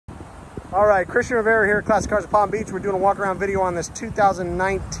All right, Christian Rivera here, Classic Cars of Palm Beach. We're doing a walk around video on this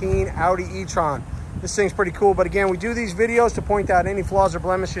 2019 Audi E Tron. This thing's pretty cool, but again, we do these videos to point out any flaws or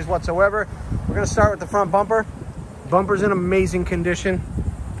blemishes whatsoever. We're gonna start with the front bumper. Bumper's in amazing condition.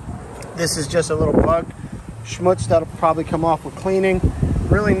 This is just a little bug schmutz that'll probably come off with cleaning.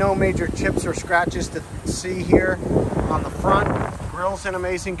 Really no major chips or scratches to see here on the front. Grill's in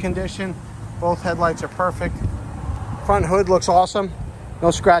amazing condition. Both headlights are perfect. Front hood looks awesome. No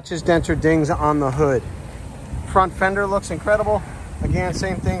scratches, dents, or dings on the hood. Front fender looks incredible. Again,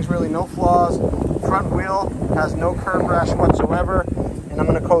 same things, really no flaws. Front wheel has no curb rash whatsoever. And I'm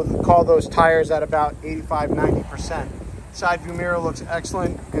gonna call those tires at about 85, 90%. Side view mirror looks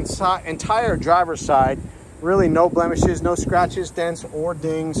excellent. Entire driver's side, really no blemishes, no scratches, dents, or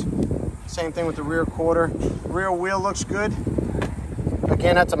dings. Same thing with the rear quarter. Rear wheel looks good.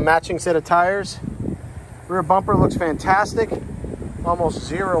 Again, that's a matching set of tires. Rear bumper looks fantastic. Almost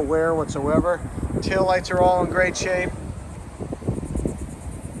zero wear whatsoever. Tail lights are all in great shape.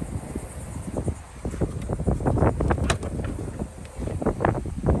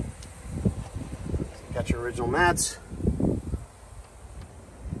 Got your original mats.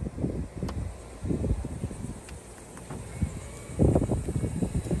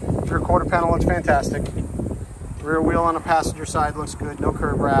 Rear quarter panel looks fantastic. Rear wheel on the passenger side looks good, no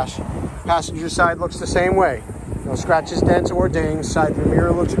curb rash. Passenger side looks the same way. No scratches, dents, or dings. Side view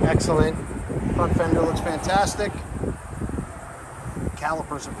mirror looks excellent. Front fender looks fantastic.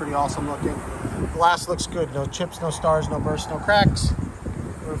 Calipers are pretty awesome looking. Glass looks good. No chips, no stars, no bursts, no cracks.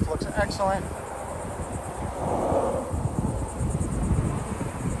 Roof looks excellent.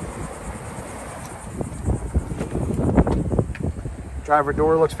 Driver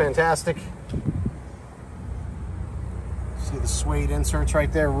door looks fantastic. See the suede inserts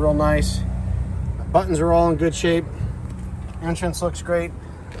right there, real nice. Buttons are all in good shape. Entrance looks great.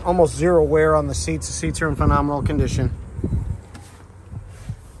 Almost zero wear on the seats. The seats are in phenomenal condition.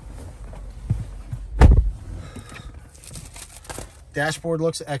 Dashboard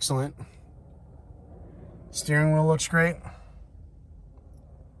looks excellent. Steering wheel looks great.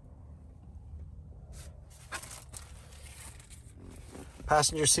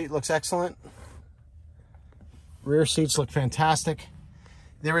 Passenger seat looks excellent. Rear seats look fantastic.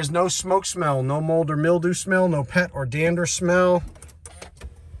 There is no smoke smell, no mold or mildew smell, no pet or dander smell.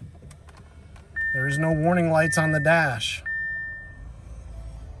 There is no warning lights on the dash.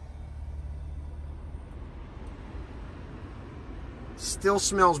 Still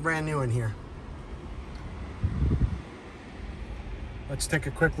smells brand new in here. Let's take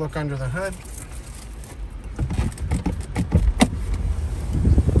a quick look under the hood.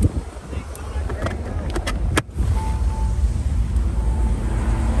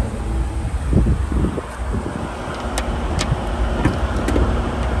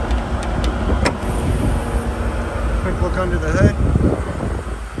 Look under the hood.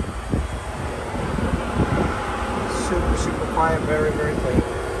 Super quiet, very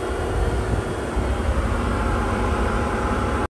clean.